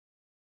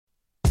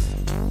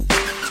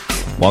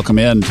Welcome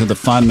in to the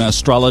Fun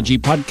Astrology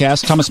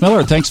Podcast. Thomas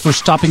Miller, thanks for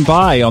stopping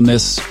by on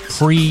this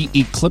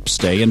pre-eclipse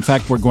day. In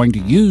fact, we're going to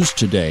use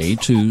today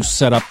to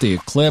set up the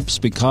eclipse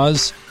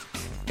because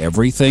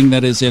everything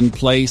that is in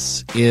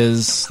place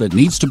that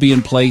needs to be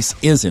in place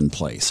is in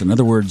place. In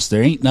other words,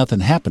 there ain't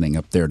nothing happening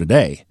up there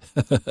today.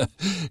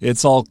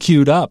 It's all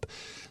queued up.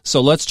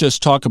 So let's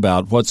just talk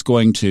about what's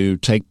going to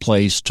take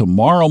place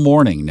tomorrow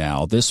morning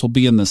now. This will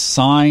be in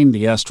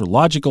the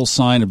astrological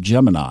sign of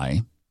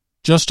Gemini.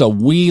 Just a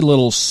wee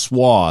little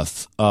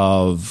swath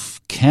of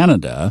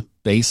Canada,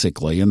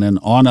 basically, and then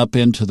on up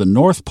into the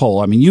North Pole.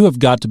 I mean, you have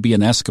got to be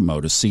an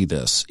Eskimo to see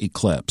this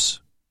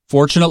eclipse.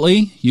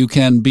 Fortunately, you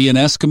can be an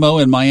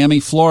Eskimo in Miami,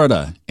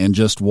 Florida, and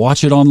just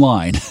watch it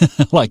online,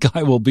 like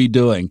I will be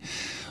doing.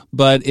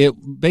 But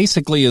it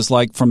basically is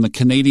like from the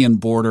Canadian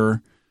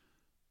border,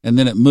 and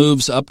then it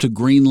moves up to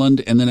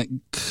Greenland, and then it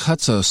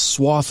cuts a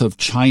swath of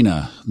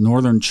China,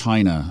 northern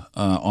China,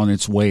 on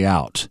its way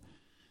out.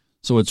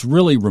 So it's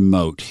really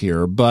remote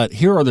here, but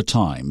here are the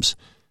times.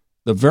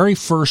 The very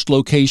first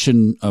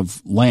location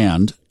of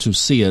land to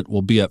see it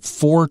will be at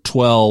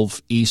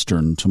 4:12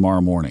 Eastern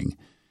tomorrow morning.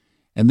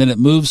 And then it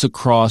moves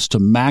across to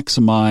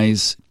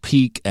maximize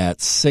peak at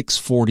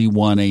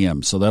 6:41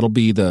 a.m. So that'll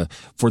be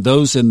for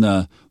those in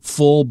the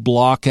full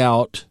block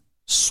out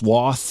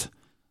swath,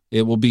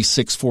 it will be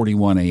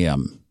 6:41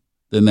 a.m.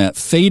 Then that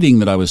fading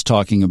that I was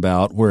talking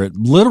about, where it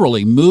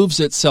literally moves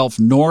itself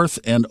north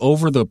and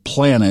over the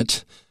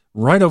planet,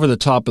 right over the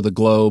top of the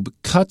globe,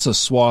 cuts a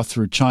swath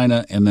through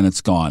China, and then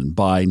it's gone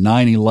by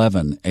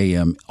 9:11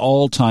 a.m.,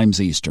 all times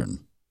Eastern.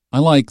 I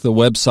like the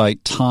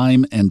website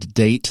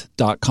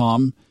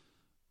timeanddate.com.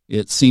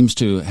 It seems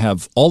to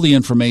have all the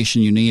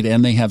information you need,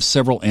 and they have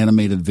several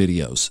animated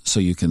videos, so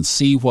you can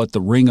see what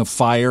the Ring of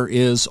Fire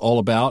is all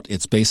about.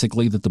 It's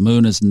basically that the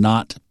moon is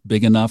not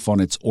big enough on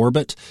its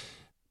orbit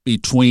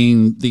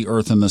between the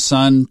Earth and the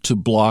sun to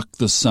block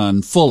the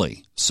sun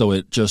fully, so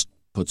it just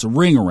puts a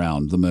ring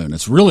around the moon.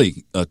 It's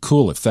really a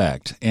cool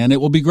effect, and it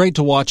will be great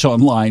to watch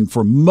online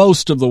for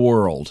most of the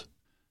world.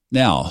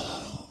 Now,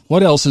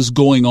 what else is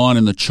going on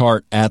in the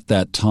chart at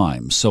that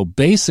time? So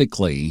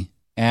basically,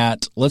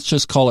 let's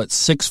just call it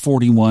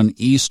 6:41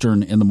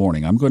 Eastern in the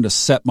morning. I'm going to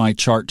set my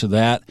chart to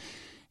that,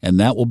 and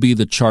that will be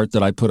the chart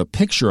that I put a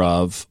picture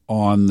of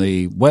on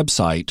the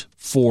website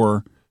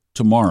for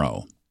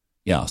tomorrow.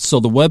 Yeah, so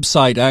the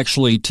website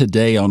actually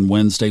today on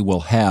Wednesday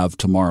will have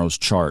tomorrow's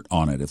chart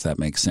on it, if that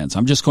makes sense.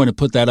 I'm just going to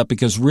put that up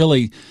because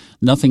really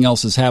nothing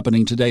else is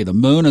happening today. The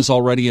moon is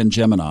already in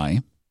Gemini.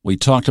 We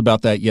talked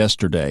about that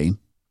yesterday.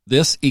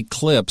 This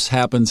eclipse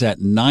happens at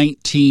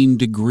 19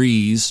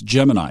 degrees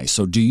Gemini.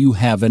 So do you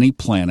have any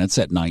planets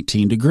at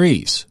 19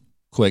 degrees?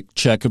 Quick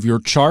check of your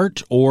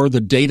chart or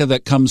the data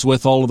that comes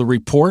with all of the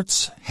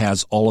reports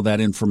has all of that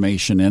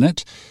information in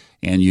it.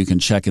 And you can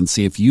check and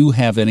see if you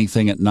have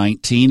anything at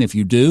 19. If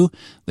you do,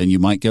 then you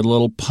might get a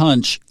little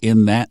punch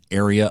in that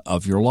area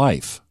of your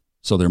life.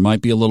 So there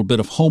might be a little bit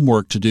of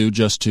homework to do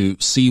just to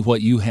see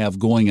what you have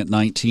going at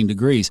 19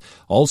 degrees.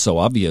 Also,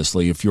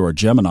 obviously, if you're a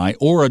Gemini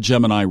or a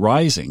Gemini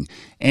rising.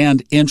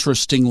 And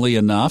interestingly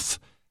enough,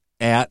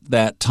 at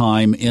that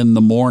time in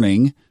the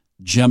morning,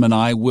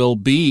 Gemini will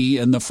be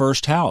in the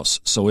first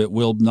house. So it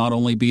will not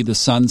only be the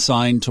sun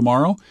sign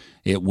tomorrow,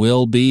 it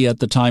will be at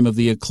the time of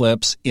the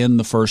eclipse in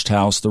the first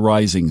house, the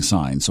rising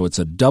sign. So it's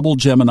a double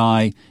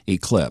Gemini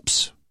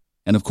eclipse.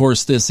 And of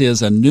course, this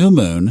is a new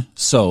moon,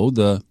 so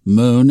the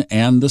moon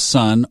and the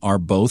sun are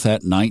both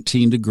at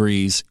 19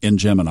 degrees in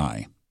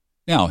Gemini.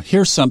 Now,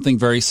 here's something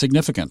very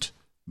significant.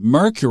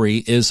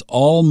 Mercury is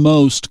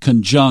almost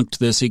conjunct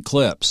this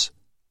eclipse.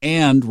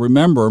 And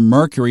remember,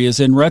 Mercury is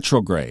in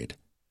retrograde.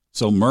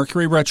 So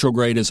Mercury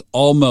retrograde is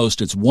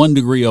it's 1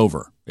 degree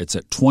over. It's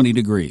at 20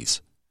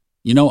 degrees.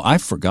 You know, I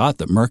forgot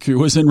that Mercury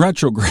was in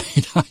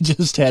retrograde. I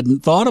just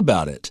hadn't thought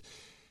about it.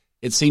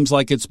 It seems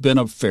like it's been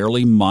a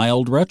fairly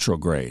mild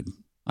retrograde.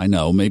 I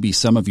know, maybe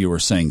some of you are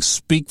saying,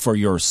 speak for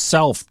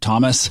yourself,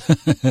 Thomas.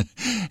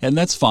 And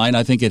that's fine.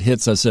 I think it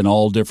hits us in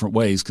all different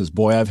ways because,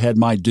 boy, I've had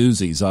my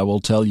doozies, I will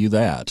tell you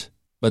that.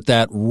 But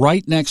that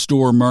right next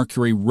door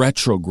Mercury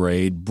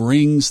retrograde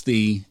brings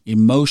the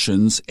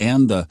emotions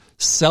and the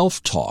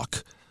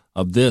self-talk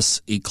of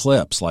this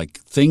eclipse, like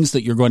things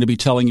that you're going to be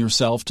telling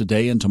yourself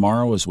today and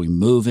tomorrow as we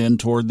move in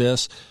toward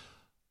this.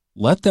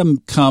 Let them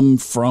come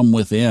from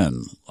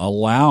within.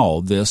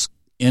 Allow this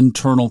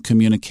internal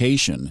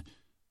communication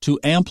to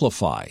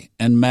amplify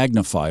and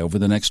magnify over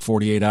the next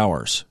 48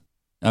 hours.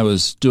 I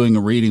was doing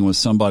a reading with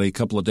somebody a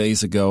couple of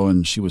days ago,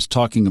 and she was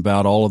talking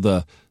about all of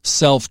the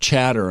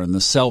self-chatter and the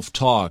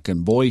self-talk,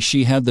 and boy,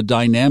 she had the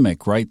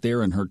dynamic right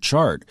there in her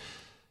chart.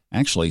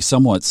 Actually,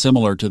 somewhat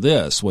similar to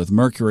this, with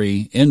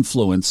Mercury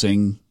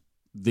influencing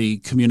the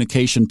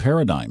communication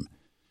paradigm.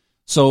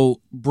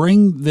 So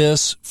bring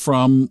this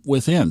from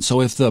within.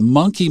 So if the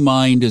monkey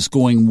mind is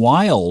going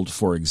wild,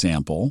 for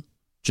example,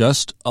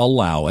 just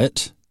allow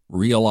it.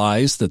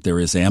 Realize that there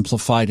is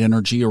amplified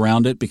energy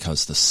around it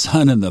because the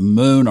sun and the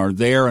moon are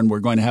there, and we're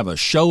going to have a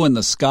show in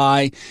the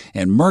sky,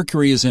 and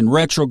Mercury is in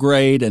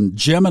retrograde, and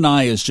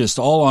Gemini is just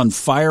all on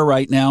fire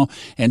right now,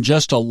 and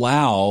just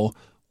allow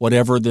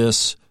whatever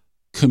this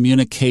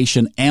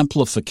communication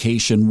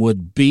amplification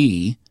would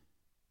be.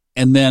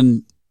 And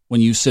then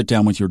when you sit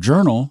down with your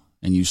journal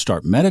and you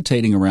start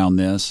meditating around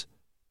this,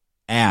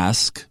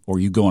 ask, or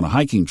you go on a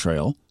hiking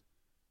trail,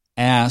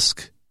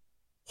 ask,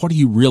 what are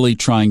you really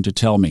trying to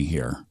tell me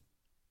here?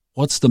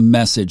 What's the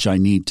message I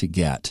need to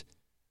get?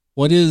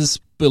 What is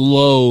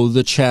below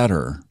the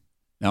chatter?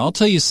 Now, I'll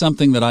tell you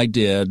something that I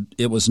did.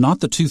 It was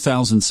not the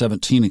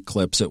 2017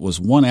 eclipse. It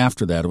was one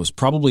after that. It was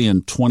probably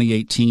in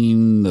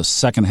 2018, the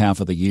second half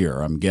of the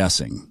year, I'm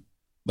guessing.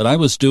 But I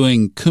was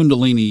doing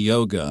Kundalini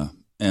yoga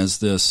as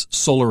this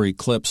solar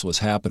eclipse was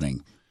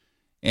happening.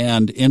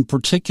 And in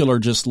particular,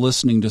 just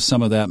listening to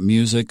some of that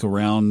music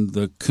around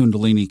the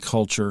Kundalini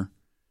culture.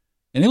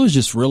 And it was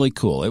just really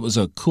cool. It was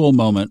a cool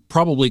moment.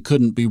 Probably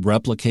couldn't be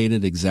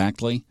replicated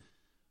exactly.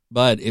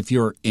 But if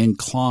you're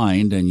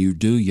inclined and you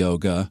do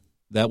yoga,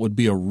 that would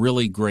be a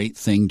really great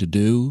thing to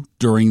do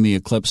during the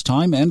eclipse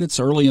time, and it's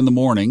early in the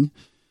morning.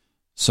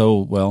 So,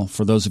 well,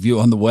 for those of you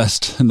on the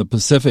West and the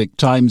Pacific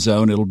time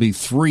zone, it'll be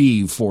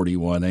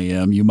 3:41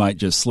 a.m. You might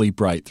just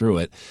sleep right through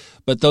it.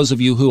 But those of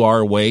you who are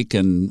awake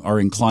and are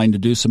inclined to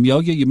do some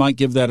yoga, you might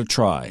give that a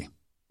try.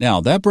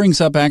 Now, that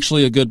brings up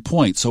actually a good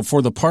point. So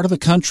for the part of the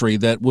country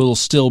that will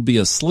still be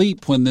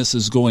asleep when this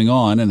is going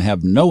on and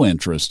have no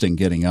interest in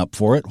getting up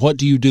for it, what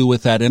do you do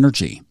with that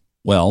energy?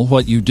 Well,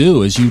 what you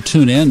do is you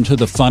tune in to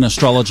the Fun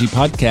Astrology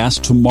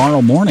Podcast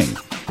tomorrow morning,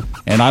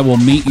 and I will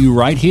meet you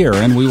right here,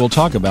 and we will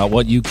talk about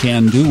what you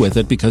can do with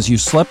it because you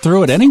slept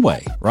through it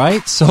anyway,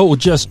 right? So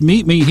just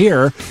meet me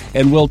here,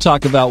 and we'll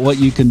talk about what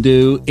you can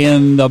do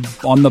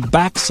on the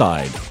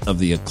backside of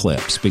the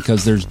eclipse,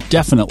 because there's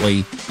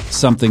definitely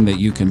something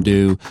that you can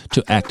do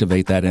to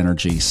activate that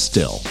energy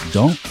still.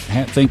 Don't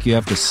think you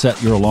have to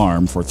set your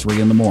alarm for 3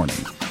 in the morning.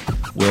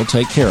 We'll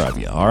take care of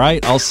you. All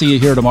right. I'll see you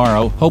here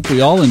tomorrow. Hope we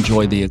all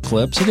enjoy the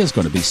eclipse. It is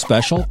going to be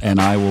special, and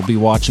I will be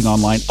watching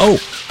online. Oh,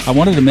 I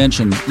wanted to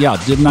mention,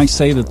 didn't I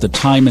say that the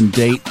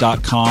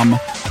timeanddate.com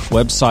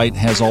website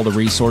has all the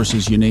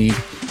resources you need?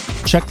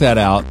 Check that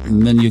out,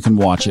 and then you can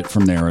watch it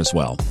from there as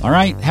well. All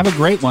right. Have a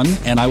great one,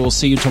 and I will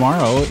see you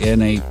tomorrow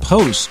in a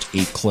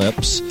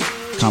post-eclipse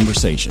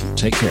conversation.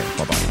 Take care.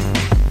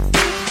 Bye-bye.